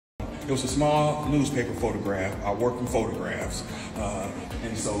It was a small newspaper photograph. I worked in photographs.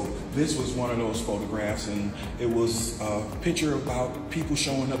 And so this was one of those photographs, and it was a picture about people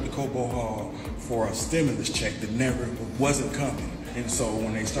showing up to Cobo Hall for a stimulus check that wasn't coming. And so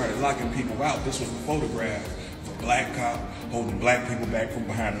when they started locking people out, this was a photograph of a black cop holding black people back from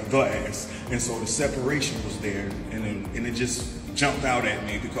behind the glass. And so the separation was there, and it just jumped out at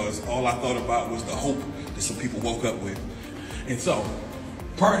me because all I thought about was the hope that some people woke up with. And so,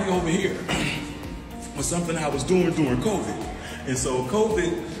 party over here was something I was doing during COVID. And so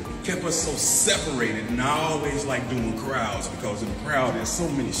COVID kept us so separated, and I always like doing crowds because in the crowd there's so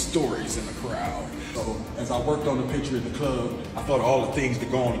many stories in the crowd. So as I worked on the picture at the club, I thought of all the things that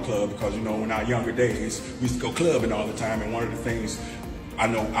go on the club because, you know, in our younger days, we used to go clubbing all the time, and one of the things I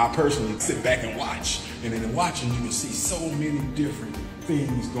know I personally sit back and watch, and in watching you can see so many different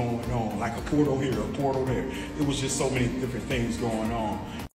things going on, like a portal here, a portal there. It was just so many different things going on.